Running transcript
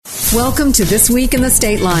Welcome to This Week in the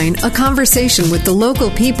Stateline, a conversation with the local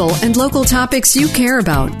people and local topics you care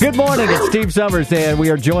about. Good morning, it's Steve Summers, and we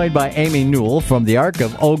are joined by Amy Newel from the ARC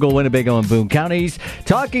of Ogle, Winnebago, and Boone counties,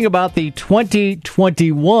 talking about the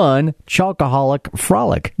 2021 Chocoholic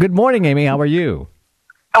Frolic. Good morning, Amy. How are you?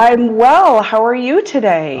 I'm well. How are you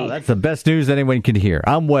today? Oh, that's the best news anyone can hear.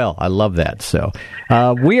 I'm well. I love that. So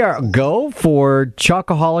we are go for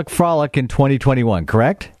Chocoholic Frolic in 2021,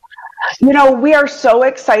 correct? You know, we are so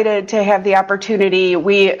excited to have the opportunity.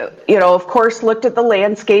 We, of course, looked at the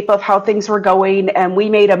landscape of how things were going, and we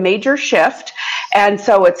made a major shift. And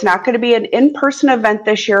so it's not going to be an in-person event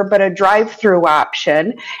this year, but a drive-through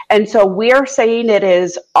option. And so we are saying it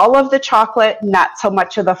is all of the chocolate, not so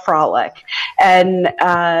much of the frolic. And,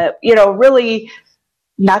 really,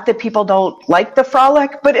 not that people don't like the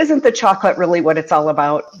frolic, but isn't the chocolate really what it's all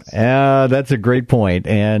about? That's a great point.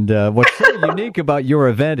 And what's so unique about your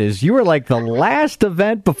event is you were like the last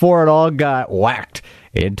event before it all got whacked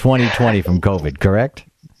in 2020 from COVID, correct?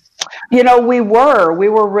 We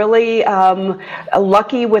were really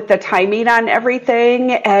lucky with the timing on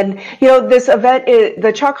everything. And, this event,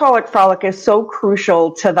 the Chocoholic Frolic is so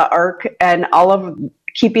crucial to the ARC and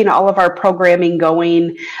keeping all of our programming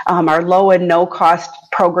going, our low and no cost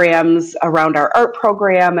programs around our art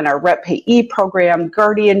program and our Rep Payee program,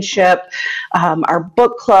 guardianship, our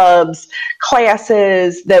book clubs,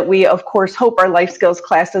 classes that we, of course, hope our life skills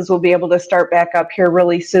classes will be able to start back up here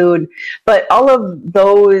really soon. But all of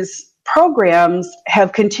those programs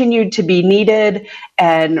have continued to be needed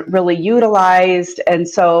and really utilized. And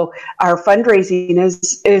so our fundraising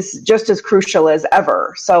is just as crucial as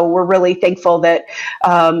ever. So we're really thankful that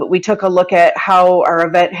we took a look at how our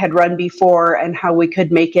event had run before and how we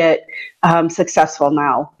could make it successful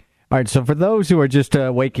now. All right, so for those who are just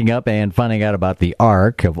waking up and finding out about the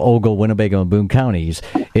ARC of Ogle, Winnebago, and Boone counties,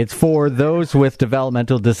 it's for those with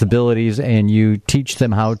developmental disabilities, and you teach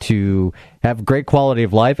them how to have great quality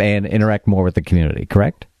of life and interact more with the community,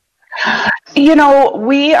 correct?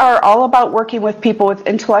 We are all about working with people with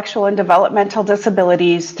intellectual and developmental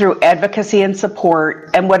disabilities through advocacy and support,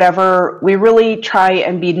 and whatever. We really try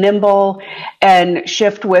and be nimble and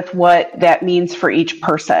shift with what that means for each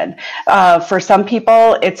person. For some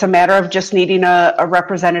people, it's a matter of just needing a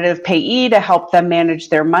representative payee to help them manage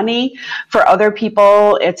their money. For other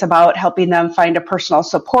people, it's about helping them find a personal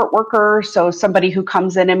support worker, so somebody who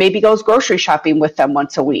comes in and maybe goes grocery shopping with them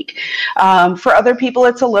once a week. For other people,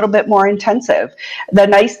 it's a little bit more intensive. The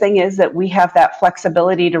nice thing is that we have that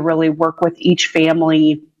flexibility to really work with each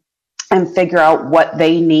family and figure out what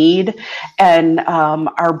they need. And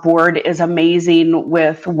our board is amazing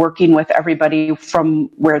with working with everybody from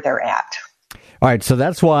where they're at. All right, so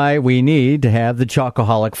that's why we need to have the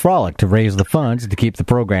Chocoholic Frolic to raise the funds to keep the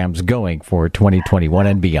programs going for 2021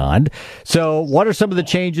 and beyond. So what are some of the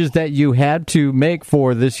changes that you had to make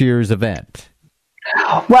for this year's event?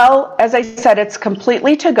 Well, as I said, it's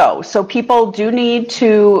completely to go. So people do need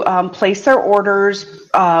to place their orders.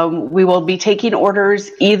 We will be taking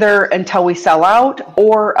orders either until we sell out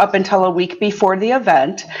or up until a week before the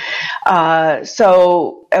event.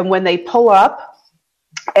 And when they pull up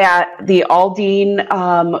at the Aldine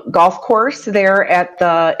golf course there at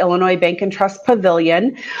the Illinois Bank and Trust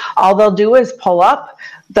Pavilion, all they'll do is pull up.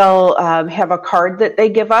 They'll have a card that they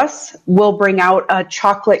give us. We'll bring out a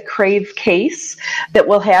chocolate crave case that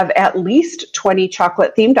will have at least 20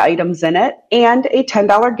 chocolate-themed items in it and a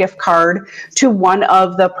 $10 gift card to one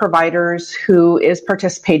of the providers who is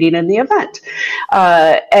participating in the event.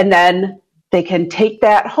 And then they can take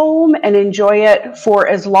that home and enjoy it for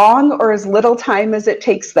as long or as little time as it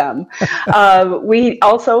takes them. We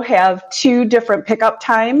also have 2 different pickup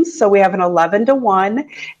times. So we have an 11 to 1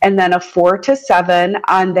 and then a 4 to 7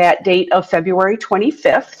 on that date of February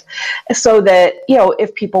 25th. So that,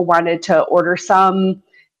 if people wanted to order some,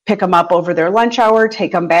 pick them up over their lunch hour,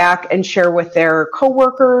 take them back and share with their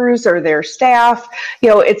coworkers or their staff.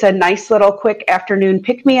 It's a nice little quick afternoon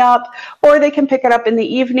pick-me-up, or they can pick it up in the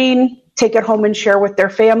evening, take it home and share with their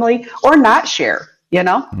family, or not share,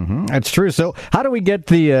 Mm-hmm. That's true. So how do we get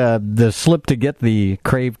the slip to get the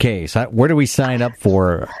crave case? Where do we sign up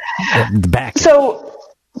for the back? So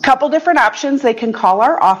a couple different options. They can call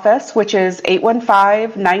our office, which is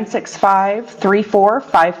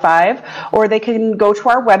 815-965-3455, or they can go to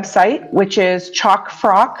our website, which is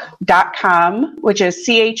chocfrock.com, which is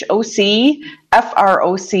CHOC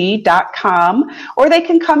froc.com, or they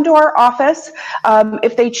can come to our office.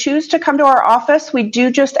 If they choose to come to our office, we do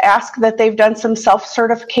just ask that they've done some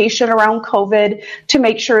self-certification around COVID to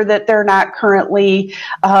make sure that they're not currently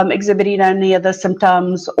exhibiting any of the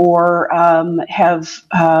symptoms or have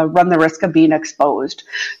run the risk of being exposed,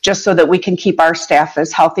 just so that we can keep our staff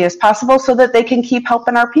as healthy as possible so that they can keep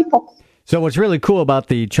helping our people. So what's really cool about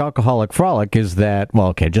the Chocoholic Frolic is that, well,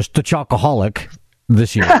 okay, just the Chocoholic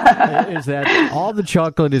this year, is that all the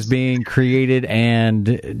chocolate is being created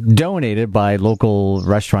and donated by local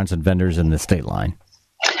restaurants and vendors in the state line.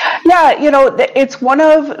 Yeah, it's one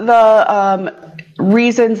of the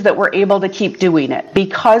reasons that we're able to keep doing it,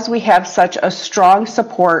 because we have such a strong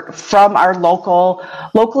support from our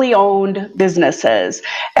locally owned businesses.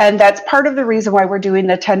 And that's part of the reason why we're doing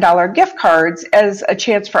the $10 gift cards, as a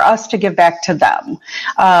chance for us to give back to them.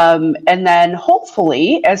 And then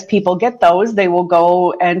hopefully, as people get those, they will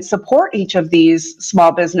go and support each of these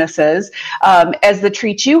small businesses. As the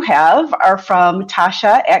treats you have are from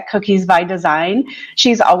Tasha at Cookies by Design.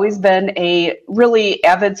 She's always been a really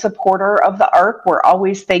avid supporter of the ARC. We're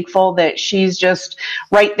always thankful that she's just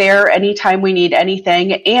right there anytime we need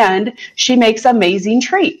anything, and she makes amazing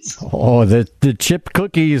treats. Oh, the chip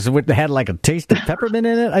cookies had like a taste of peppermint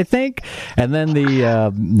in it, I think, and then the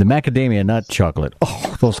macadamia nut chocolate.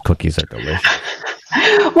 Oh, those cookies are delicious.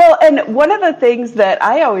 Well, and one of the things that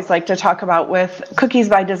I always like to talk about with Cookies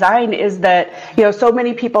by Design is that, so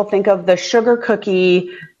many people think of the sugar cookie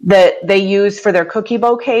that they use for their cookie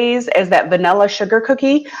bouquets as that vanilla sugar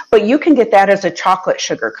cookie, but you can get that as a chocolate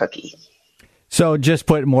sugar cookie. So just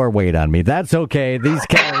put more weight on me. That's okay. These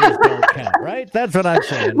calories don't count, right? That's what I'm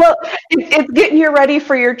saying. Well, it's getting you ready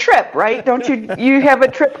for your trip, right? Don't you have a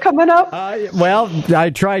trip coming up? Well, I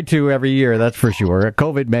try to every year, that's for sure.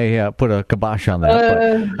 COVID may put a kibosh on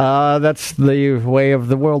that, but that's the way of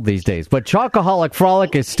the world these days. But Chocoholic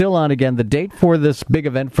Frolic is still on again. The date for this big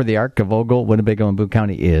event for the Arc of Ogle, Winnebago, and Boone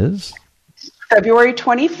County is February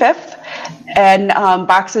 25th, and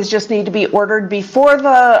boxes just need to be ordered before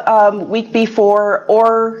the week before,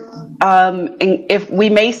 or if we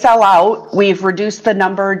may sell out, we've reduced the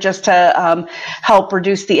number just to help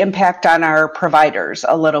reduce the impact on our providers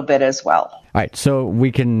a little bit as well. All right, so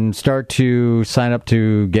we can start to sign up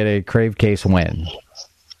to get a Crave case when?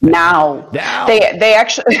 Now. They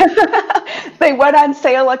actually they went on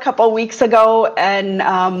sale a couple weeks ago, and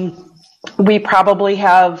we probably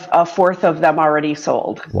have a fourth of them already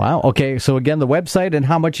sold. Wow. Okay. So again, the website, and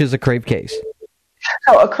how much is a Crave case?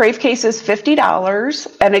 So a Crave case is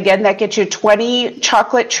 $50. And again, that gets you 20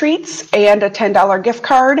 chocolate treats and a $10 gift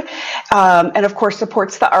card. And of course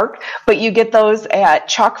supports the ARC, but you get those at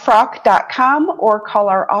chalkfrock.com or call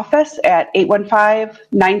our office at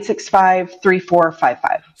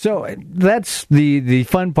 815-965-3455. So that's the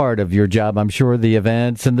fun part of your job, I'm sure, the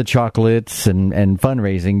events and the chocolates and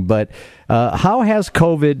fundraising. But how has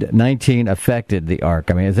COVID-19 affected the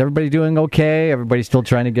ARC? I mean, is everybody doing okay? Everybody still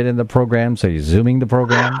trying to get in the program? So you're Zooming the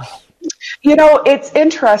programs? It's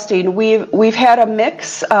interesting. We've had a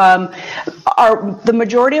mix. The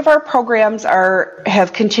majority of our programs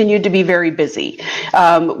have continued to be very busy,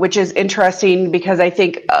 which is interesting because I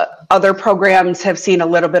think other programs have seen a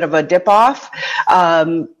little bit of a dip off.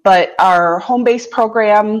 But our home-based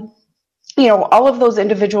program, all of those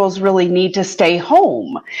individuals really need to stay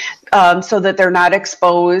home so that they're not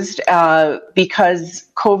exposed because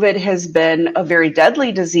COVID has been a very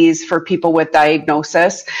deadly disease for people with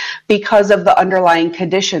diagnosis because of the underlying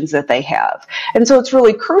conditions that they have. And so it's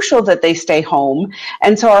really crucial that they stay home.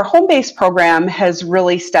 And so our home-based program has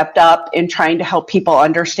really stepped up in trying to help people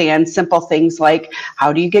understand simple things like,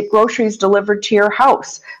 how do you get groceries delivered to your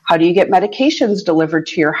house? How do you get medications delivered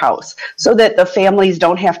to your house so that the families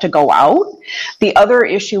don't have to go out? The other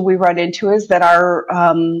issue we run into is that our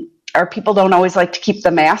people don't always like to keep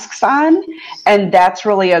the masks on, and that's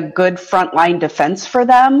really a good frontline defense for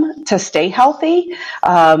them to stay healthy,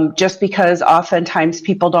 just because oftentimes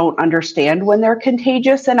people don't understand when they're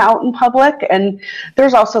contagious and out in public, and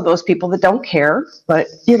there's also those people that don't care, but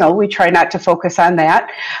we try not to focus on that.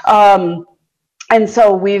 And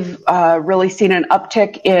so we've really seen an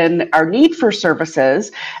uptick in our need for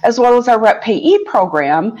services, as well as our Rep Payee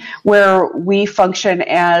program, where we function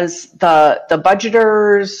as the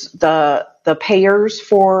budgeters, the the payers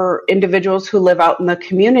for individuals who live out in the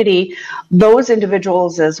community, those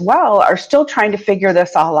individuals as well are still trying to figure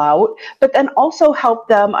this all out, but then also help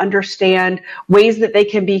them understand ways that they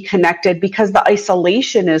can be connected, because the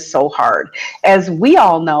isolation is so hard. As we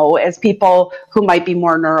all know, as people who might be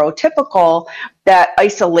more neurotypical, that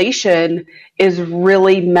isolation is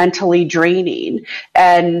really mentally draining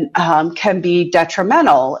and can be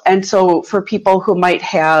detrimental. And so for people who might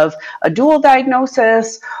have a dual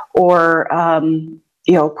diagnosis or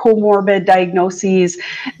comorbid diagnoses,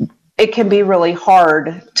 it can be really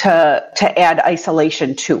hard to add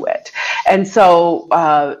isolation to it. And so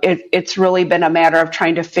it's really been a matter of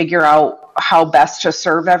trying to figure out how best to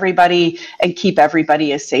serve everybody and keep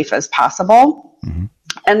everybody as safe as possible. Mm-hmm.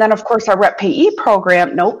 And then, of course, our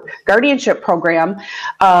guardianship program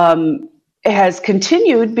has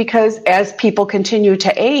continued, because as people continue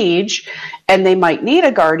to age and they might need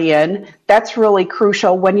a guardian, that's really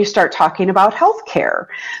crucial when you start talking about healthcare,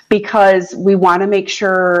 because we want to make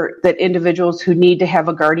sure that individuals who need to have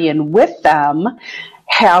a guardian with them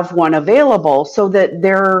have one available, so that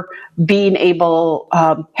they're being able,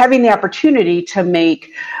 having the opportunity to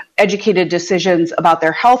make educated decisions about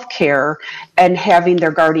their health care and having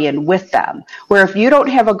their guardian with them. Where if you don't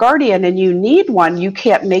have a guardian and you need one, you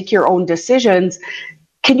can't make your own decisions.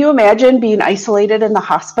 Can you imagine being isolated in the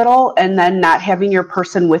hospital and then not having your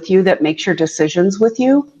person with you that makes your decisions with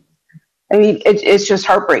you? I mean, it's just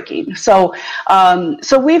heartbreaking. So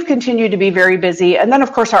we've continued to be very busy. And then,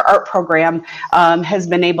 of course, our art program has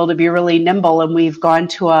been able to be really nimble, and we've gone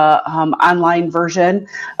to a online version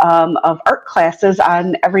of art classes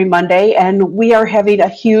on every Monday, and we are having a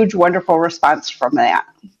huge, wonderful response from that.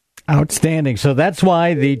 Outstanding. So that's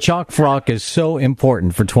why the Chalk Frock is so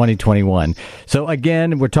important for 2021. So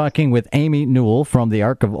again, we're talking with Amy Newel from the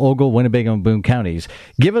Arc of Ogle, Winnebago, and Boone counties.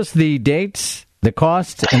 Give us the dates, the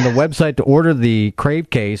cost, and the website to order the Crave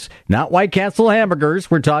Case. Not White Castle hamburgers.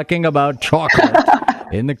 We're talking about chocolate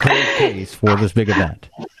in the Crave Case for this big event.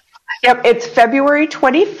 Yep, it's February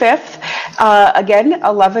 25th. Again,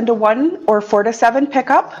 11 to 1 or 4 to 7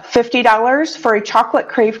 pickup, $50 for a chocolate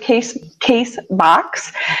Crave case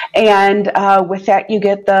box. And with that, you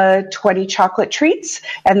get the 20 chocolate treats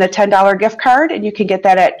and the $10 gift card. And you can get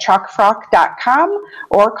that at chalkfrock.com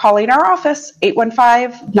or calling our office,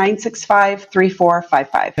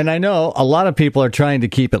 815-965-3455. And I know a lot of people are trying to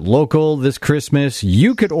keep it local this Christmas.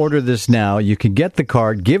 You could order this now. You can get the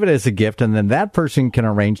card, give it as a gift, and then that person can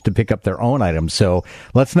arrange to pick up their own items. So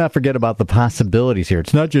let's not forget about the possibilities here.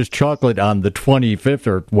 It's not just chocolate on the 25th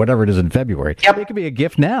or whatever it is in February. Yep. It could be a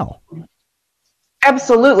gift now.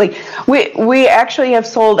 Absolutely. We actually have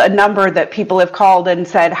sold a number that people have called and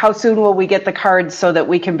said, how soon will we get the cards so that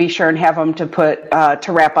we can be sure and have them to put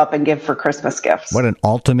to wrap up and give for Christmas gifts? What an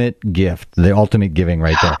ultimate gift, the ultimate giving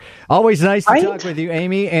right there. Always nice to talk with you,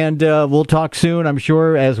 Amy, and we'll talk soon, I'm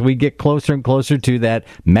sure, as we get closer and closer to that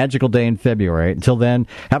magical day in February. Until then,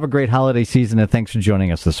 have a great holiday season, and thanks for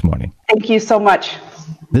joining us this morning. Thank you so much.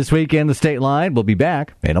 This week in the Stateline, we'll be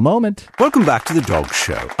back in a moment. Welcome back to the Dog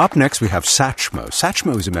Show. Up next, we have Satchmo.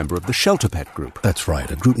 Satchmo is a member of the Shelter Pet Group. That's right,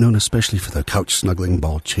 a group known especially for their couch-snuggling,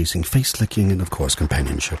 ball-chasing, face-licking, and, of course,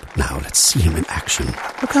 companionship. Now, let's see him in action.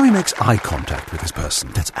 Look how he makes eye contact with his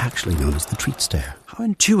person. That's actually known as the treat stare. How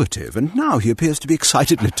intuitive, and now he appears to be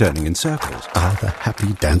excitedly turning in circles. Ah, the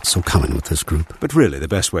happy dance so common with this group. But really, the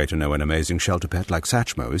best way to know an amazing shelter pet like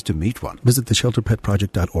Satchmo is to meet one. Visit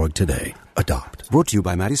theshelterpetproject.org today. Adopt. Brought to you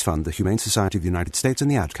by Maddie's Fund, the Humane Society of the United States, and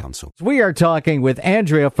the Ad Council. We are talking with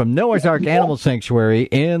Andrea from Noah's Ark Animal Sanctuary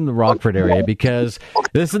in the Rockford area, because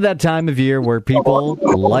this is that time of year where people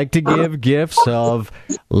like to give gifts of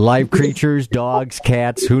live creatures, dogs,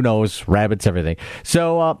 cats, who knows, rabbits, everything.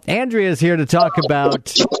 So Andrea is here to talk about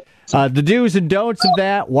the do's and don'ts of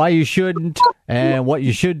that, why you shouldn't, and what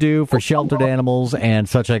you should do for sheltered animals and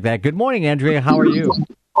such like that. Good morning, Andrea. How are you?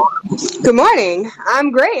 Good morning.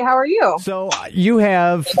 I'm great. How are you? So you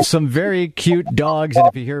have some very cute dogs, and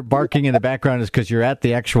if you hear barking in the background, it's because you're at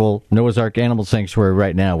the actual Noah's Ark Animal Sanctuary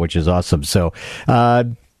right now, which is awesome. So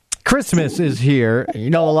Christmas is here. You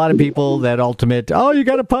know, a lot of people that ultimate, oh, you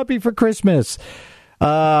got a puppy for Christmas.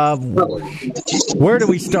 Where do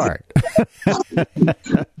we start?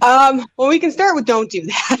 Well, we can start with don't do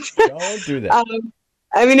that. Don't do that.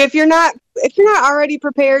 I mean, if you're not already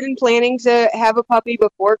prepared and planning to have a puppy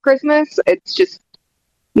before Christmas, it's just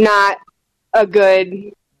not a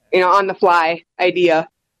good, on the fly idea.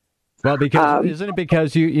 Well, because isn't it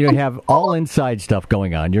because you have all inside stuff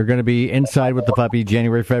going on? You're going to be inside with the puppy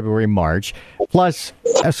January, February, March. Plus,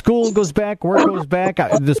 school goes back, work goes back.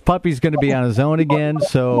 This puppy's going to be on his own again,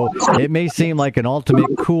 so it may seem like an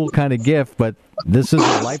ultimate cool kind of gift, but this is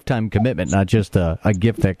a lifetime commitment, not just a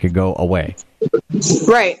gift that could go away.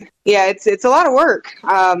 Right. Yeah, it's a lot of work.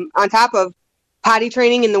 On top of potty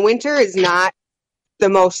training in the winter is not the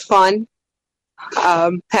most fun.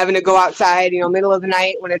 Having to go outside, middle of the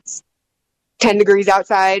night when it's 10 degrees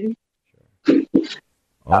outside.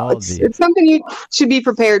 It's something you should be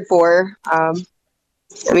prepared for.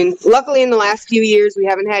 Luckily in the last few years, we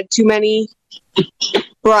haven't had too many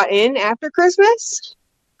brought in after Christmas.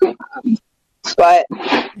 But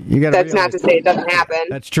that's not to say it doesn't happen.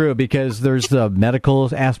 That's true, because there's the medical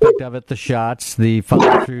aspect of it, the shots, the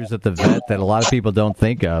follow-throughs at the vet that a lot of people don't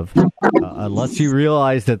think of. Unless you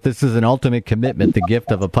realize that this is an ultimate commitment, the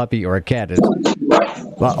gift of a puppy or a cat.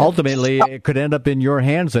 Well, ultimately, it could end up in your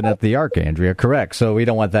hands and at the Ark, Andrea, correct? So we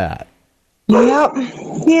don't want that. Yep.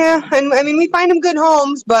 Yeah, and we find them good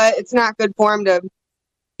homes, but it's not good for them to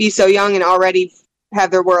be so young and already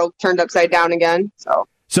have their world turned upside down again,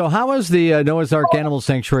 So how has the Noah's Ark Animal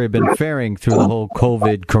Sanctuary been faring through the whole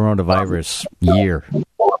COVID coronavirus year?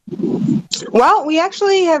 Well, we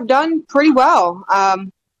actually have done pretty well.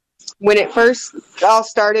 When it first all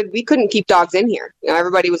started, we couldn't keep dogs in here.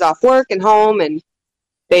 Everybody was off work and home, and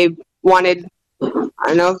they wanted,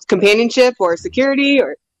 companionship or security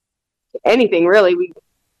or anything, really.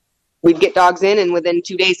 We'd get dogs in, and within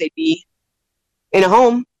 2 days, they'd be in a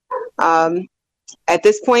home. At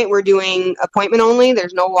this point, we're doing appointment only.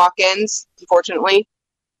 There's no walk-ins, unfortunately.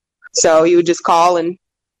 So you would just call and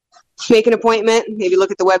make an appointment, maybe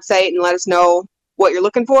look at the website and let us know what you're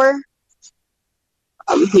looking for.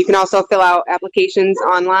 You can also fill out applications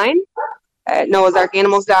online at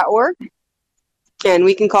noahsarkanimals.org. And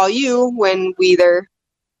we can call you when we either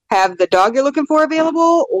have the dog you're looking for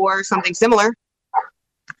available or something similar.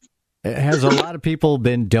 Has a lot of people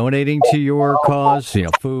been donating to your cause,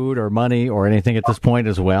 food or money or anything at this point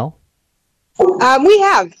as well? We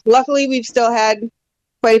have. Luckily, we've still had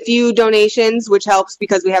quite a few donations, which helps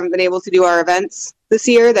because we haven't been able to do our events this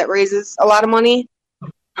year. That raises a lot of money.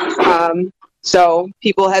 So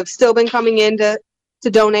people have still been coming in to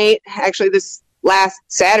donate. Actually, this last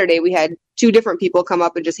Saturday, we had 2 different people come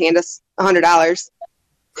up and just hand us $100.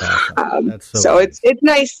 So it's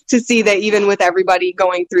nice to see that even with everybody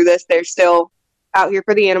going through this, they're still out here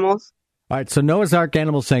for the animals. All right, so Noah's Ark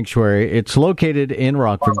Animal Sanctuary, it's located in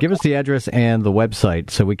Rockford. Give us the address and the website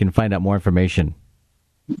so we can find out more information.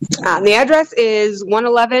 The address is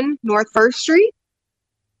 111 North 1st Street,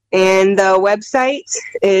 and the website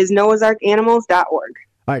is noahsarkanimals.org.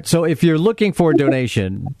 All right, so if you're looking for a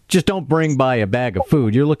donation, just don't bring by a bag of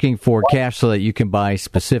food. You're looking for cash so that you can buy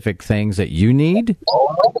specific things that you need?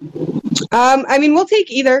 We'll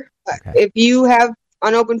take either. Okay. If you have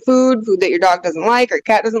unopened food that your dog doesn't like or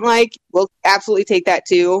cat doesn't like, we'll absolutely take that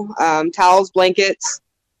too. Towels, blankets,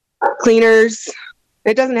 cleaners.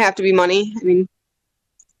 It doesn't have to be money.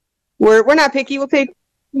 We're not picky. We'll take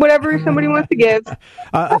whatever somebody wants to give.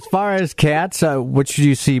 As far as cats, what should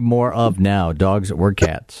you see more of now, dogs or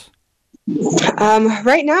cats?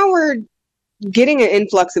 Right now we're getting an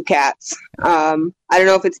influx of cats. I don't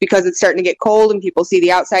know if it's because it's starting to get cold and people see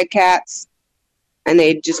the outside cats and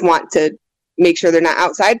they just want to make sure they're not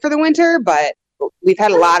outside for the winter, but we've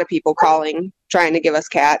had a lot of people calling, trying to give us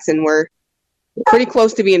cats, and we're pretty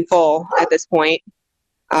close to being full at this point.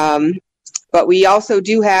 But we also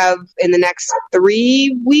do have, in the next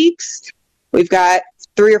 3 weeks, we've got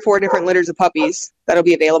 3 or 4 different litters of puppies that'll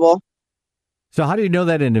be available. So how do you know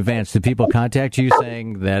that in advance? Do people contact you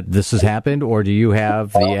saying that this has happened, or do you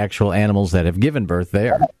have the actual animals that have given birth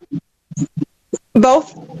there?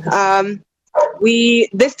 Both.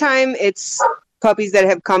 This time it's puppies that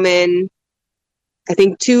have come in. I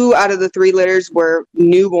think 2 out of the 3 litters were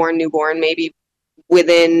newborn, maybe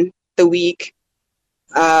within the week.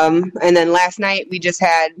 And then last night we just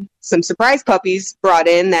had some surprise puppies brought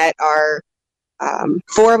in that are,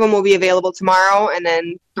 4 of them will be available tomorrow, and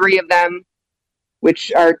then 3 of them,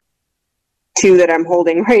 which are 2 that I'm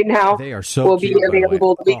holding right now, they are so will cute, be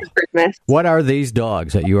available the week of Christmas. What are these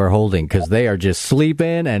dogs that you are holding? Because they are just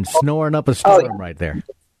sleeping and snoring up a storm right there.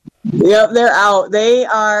 Yep, they're out. They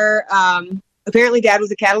are, apparently Dad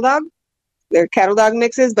was a cattle dog. They're cattle dog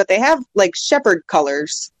mixes, but they have like shepherd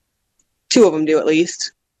colors. 2 of them do, at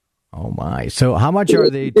least. Oh, my. So how much are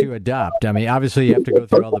they to adopt? Obviously you have to go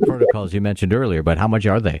through all the protocols you mentioned earlier, but how much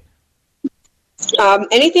are they?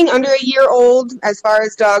 Anything under a year old, as far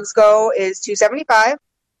as dogs go, is $275,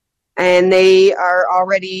 and they are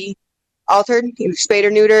already altered, either spayed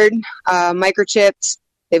or neutered, microchipped.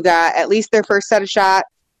 They've got at least their first set of shots,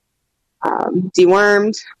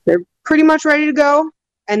 dewormed. They're pretty much ready to go.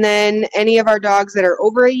 And then any of our dogs that are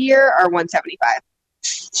over a year are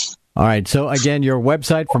 $175. All right. So again, your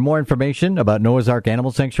website for more information about Noah's Ark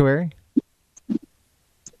Animal Sanctuary?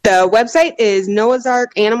 The website is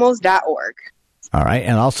noahsarkanimals.org. All right,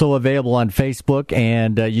 and also available on Facebook,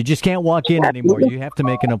 and you just can't walk in anymore. You have to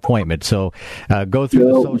make an appointment. So go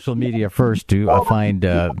through the social media first to find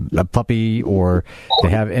a puppy or to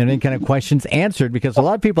have any kind of questions answered, because a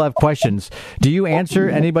lot of people have questions. Do you answer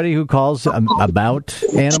anybody who calls about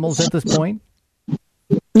animals at this point?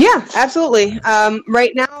 Yeah, absolutely.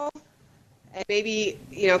 Right now, and maybe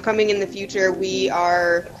coming in the future, we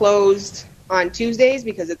are closed on Tuesdays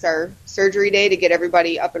because it's our surgery day to get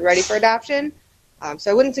everybody up and ready for adoption.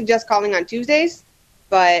 So I wouldn't suggest calling on Tuesdays,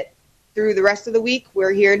 but through the rest of the week,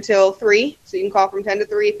 we're here until 3, so you can call from 10 to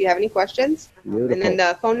 3 if you have any questions. Beautiful. And then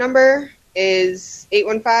the phone number is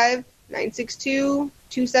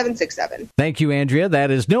 815-962-2767. Thank you, Andrea.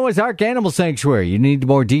 That is Noah's Ark Animal Sanctuary. You need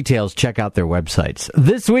more details, check out their websites.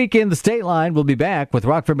 This week in the Stateline, we'll be back with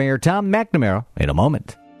Rockford Mayor Tom McNamara in a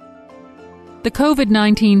moment. The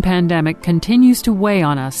COVID-19 pandemic continues to weigh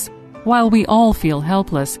on us. While we all feel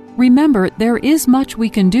helpless, remember there is much we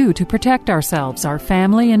can do to protect ourselves, our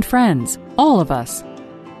family, and friends, all of us.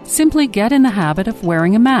 Simply get in the habit of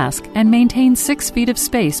wearing a mask and maintain 6 feet of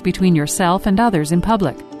space between yourself and others in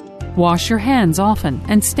public. Wash your hands often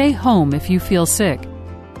and stay home if you feel sick.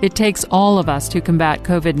 It takes all of us to combat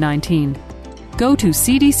COVID-19. Go to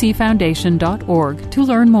cdcfoundation.org to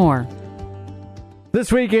learn more.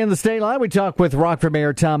 This week in the Stateline, we talk with Rockford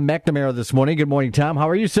Mayor Tom McNamara this morning. Good morning, Tom. How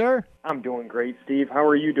are you, sir? I'm doing great, Steve. How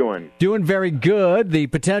are you doing? Doing very good. The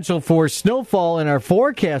potential for snowfall in our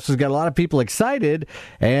forecast has got a lot of people excited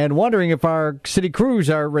and wondering if our city crews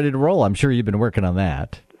are ready to roll. I'm sure you've been working on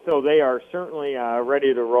that. So they are certainly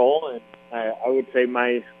ready to roll, and I would say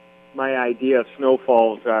my idea of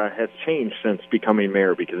snowfalls has changed since becoming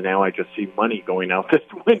mayor, because now I just see money going out this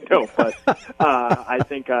window. But I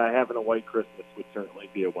think having a white Christmas would certainly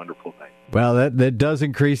be a wonderful thing. Well, that does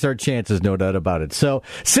increase our chances, no doubt about it. So,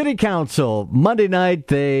 City Council, Monday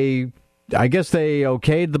night, I guess they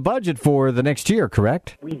okayed the budget for the next year,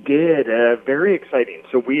 correct? We did. Very exciting.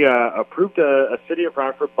 So we approved a City of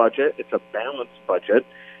Rockford budget. It's a balanced budget.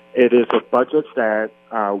 It is a budget that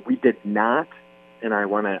we did not, and I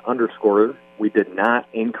want to underscore, we did not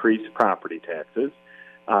increase property taxes.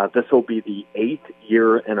 This will be the 8th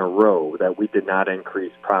year in a row that we did not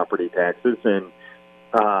increase property taxes. And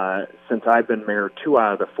since I've been mayor, 2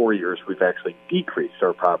 out of the 4 years, we've actually decreased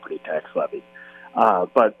our property tax levy.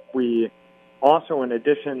 But we also, in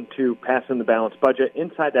addition to passing the balanced budget,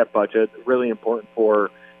 inside that budget, really important for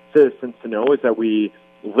citizens to know is that we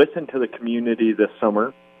listened to the community this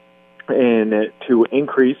summer, and to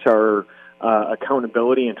increase our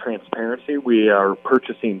accountability and transparency, we are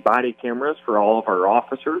purchasing body cameras for all of our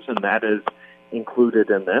officers, and that is included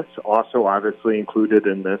in this. Also, obviously included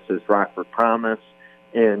in this is Rockford Promise,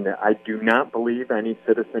 and I do not believe any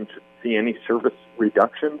citizen should see any service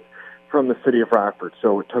reductions from the city of Rockford.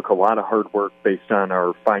 So it took a lot of hard work based on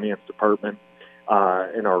our finance department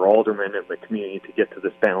and our aldermen and the community to get to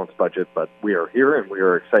this balanced budget, but we are here and we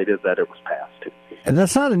are excited that it was passed. And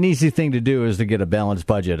that's not an easy thing to do, is to get a balanced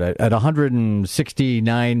budget at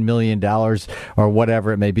 $169 million or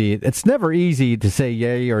whatever it may be. It's never easy to say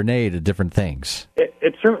yay or nay to different things.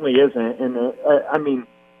 It certainly isn't. And I mean,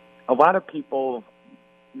 a lot of people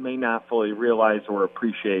may not fully realize or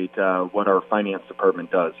appreciate what our finance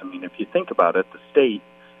department does. I mean, if you think about it, the state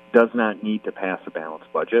does not need to pass a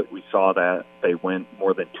balanced budget. We saw that they went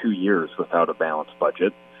more than 2 years without a balanced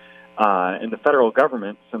budget. And the federal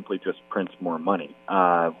government simply just prints more money.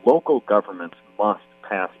 Local governments must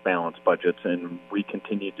pass balanced budgets, and we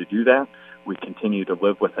continue to do that. We continue to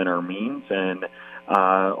live within our means, and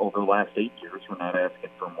over the last 8 years, we're not asking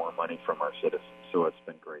for more money from our citizens, so it's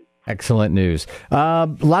been great. Excellent news. A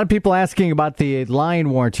lot of people asking about the line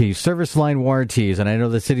warranties, service line warranties, and I know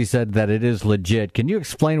the city said that it is legit. Can you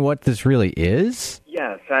explain what this really is?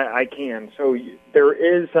 Yes, I can. So there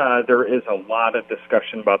is a lot of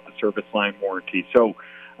discussion about the service line warranty. So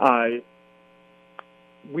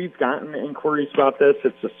we've gotten inquiries about this.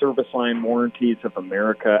 It's the Service Line Warranties of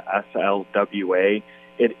America, SLWA.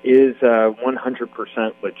 It is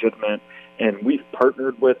 100% legitimate, and we've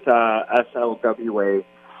partnered with SLWA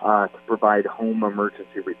to provide home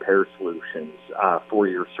emergency repair solutions for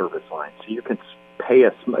your service line. So you can pay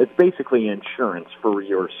it's basically insurance for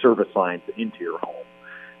your service lines into your home.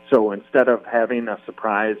 So instead of having a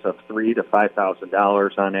surprise of $3,000 to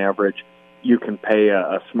 $5,000 on average, you can pay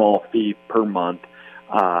a small fee per month,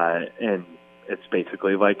 and it's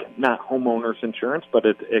basically like not homeowners insurance, but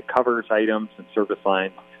it covers items and service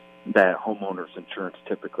lines that homeowners insurance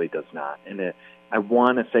typically does not. And I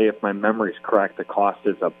want to say, if my memory is correct, the cost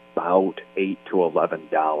is about $8 to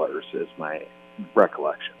 $11 is my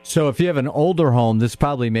recollection. So if you have an older home, this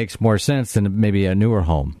probably makes more sense than maybe a newer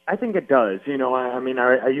home. I think it does.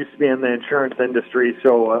 I used to be in the insurance industry,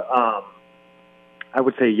 so I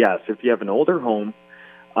would say yes. If you have an older home,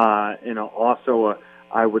 also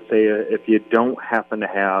I would say if you don't happen to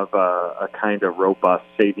have a kind of robust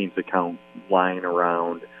savings account lying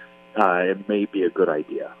around, it may be a good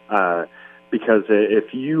idea. Because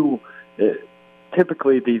if you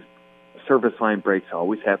typically these service line breaks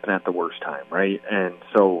always happen at the worst time, right? And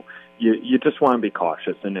so you just want to be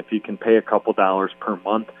cautious. And if you can pay a couple dollars per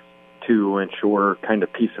month to ensure kind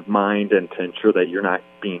of peace of mind and to ensure that you're not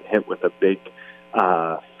being hit with a big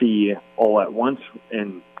fee all at once,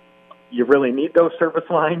 and you really need those service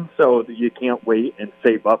lines, so that you can't wait and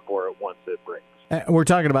save up for it once it breaks. We're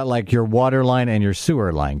talking about like your water line and your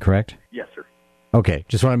sewer line, correct? Yes, sir. Okay,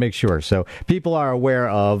 just want to make sure. So people are aware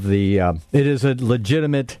of the, it is a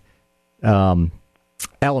legitimate element.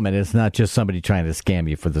 It's not just somebody trying to scam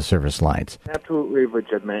you for the service lines. Absolutely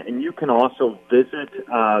legitimate. And you can also visit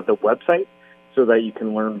the website so that you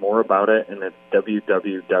can learn more about it, and it's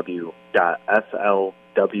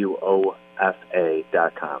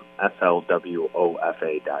www.slwofa.com,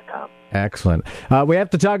 slwofa.com. Excellent. We have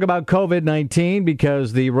to talk about COVID-19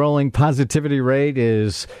 because the rolling positivity rate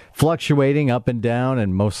is fluctuating up and down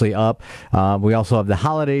and mostly up. We also have the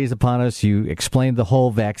holidays upon us. You explained the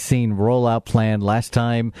whole vaccine rollout plan last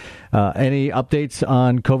time. Any updates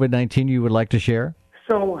on COVID-19 you would like to share?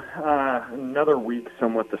 So another week,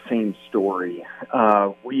 somewhat the same story.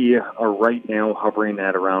 We are right now hovering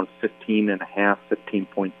at around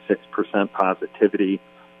 15.6% positivity.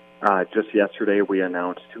 Just yesterday, we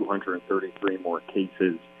announced 233 more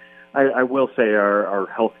cases. I will say our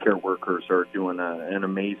healthcare workers are doing an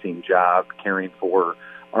amazing job caring for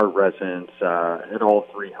our residents at all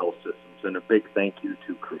three health systems. And a big thank you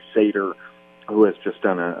to Crusader, who has just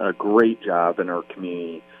done a great job in our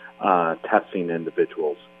community testing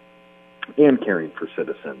individuals and caring for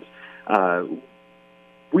citizens.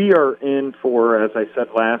 We are in for, as I said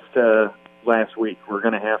last week, we're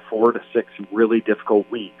going to have 4 to 6 really difficult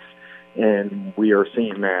weeks. And we are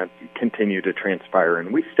seeing that continue to transpire.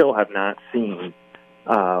 And we still have not seen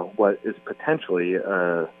what is potentially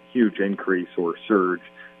a huge increase or surge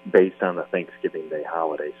based on the Thanksgiving Day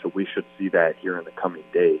holiday. So we should see that here in the coming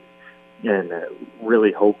days. And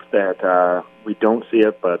really hope that we don't see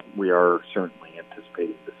it, but we are certainly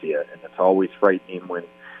anticipating to see it. And it's always frightening when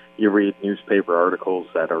you read newspaper articles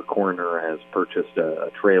that our coroner has purchased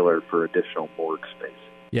a trailer for additional morgue space.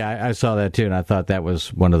 Yeah, I saw that too, and I thought that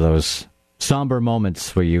was one of those somber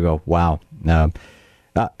moments where you go, wow.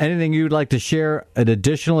 Anything you'd like to share an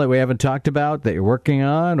additional that we haven't talked about that you're working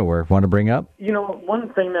on or want to bring up?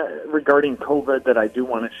 One thing regarding COVID that I do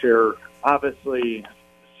want to share, obviously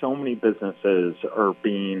so many businesses are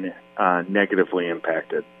being negatively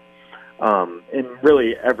impacted. And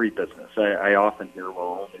really every business. I often hear,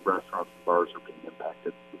 well, only restaurants and bars are being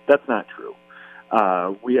impacted. That's not true.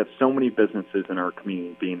 We have so many businesses in our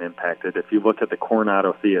community being impacted. If you look at the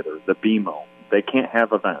Coronado Theater, the BMO, they can't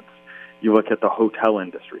have events. You look at the hotel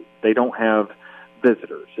industry, they don't have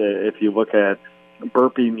visitors. If you look at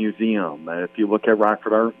Burpee Museum, if you look at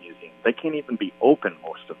Rockford Art Museum, they can't even be open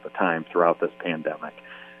most of the time throughout this pandemic.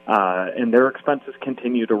 And their expenses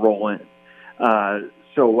continue to roll in.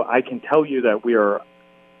 So I can tell you that we are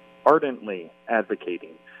ardently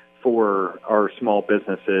advocating for our small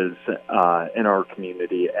businesses in our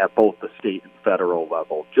community at both the state and federal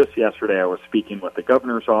level. Just yesterday, I was speaking with the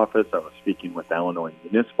governor's office. I was speaking with the Illinois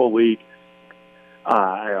Municipal League.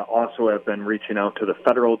 I also have been reaching out to the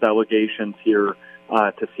federal delegations here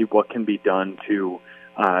to see what can be done to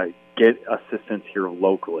get assistance here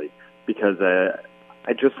locally, because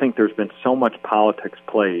I just think there's been so much politics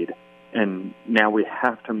played. And now we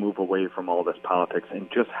have to move away from all this politics and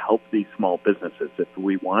just help these small businesses. If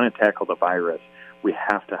we want to tackle the virus, we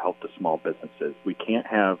have to help the small businesses. We can't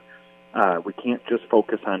just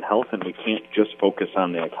focus on health, and we can't just focus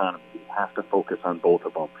on the economy. We have to focus on both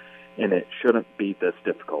of them, and it shouldn't be this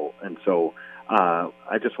difficult. And so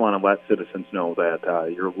I just want to let citizens know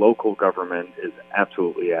that your local government is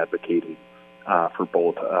absolutely advocating for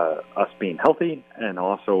both us being healthy and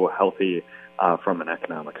also healthy from an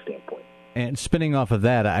economic standpoint. And spinning off of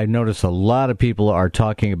that, I notice a lot of people are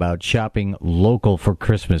talking about shopping local for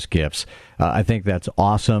Christmas gifts. I think that's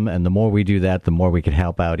awesome, and the more we do that, the more we can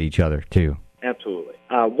help out each other, too. Absolutely.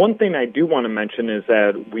 One thing I do want to mention is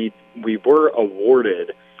that we were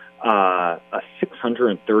awarded a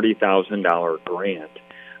 $630,000 grant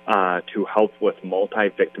to help with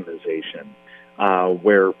multi-victimization,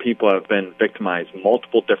 where people have been victimized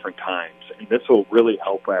multiple different times. And this will really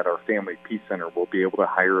help at our Family Peace Center. We'll be able to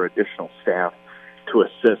hire additional staff to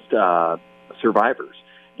assist survivors.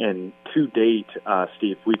 And to date,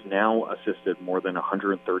 Steve, we've now assisted more than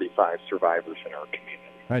 135 survivors in our community.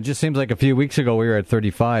 It just seems like a few weeks ago we were at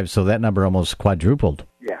 35, so that number almost quadrupled.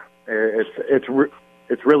 Yeah, it's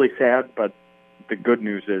really sad, but the good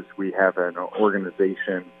news is we have an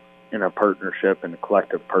organization and a partnership and a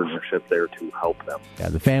collective partnership there to help them. Yeah,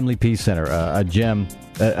 the Family Peace Center, a gem,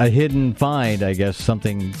 a hidden find, I guess,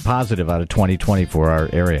 something positive out of 2020 for our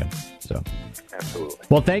area. So, absolutely.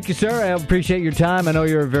 Well, thank you, sir. I appreciate your time. I know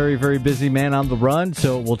you're a very, very busy man on the run,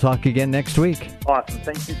 so we'll talk again next week. Awesome.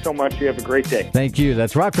 Thank you so much. You have a great day. Thank you.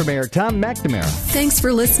 That's Rockford Mayor Tom McNamara. Thanks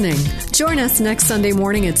for listening. Join us next Sunday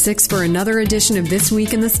morning at 6 for another edition of This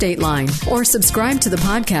Week in the Stateline, or subscribe to the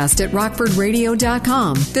podcast at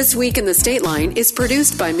rockfordradio.com. This Week in the Stateline is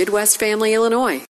produced by Midwest Family Illinois.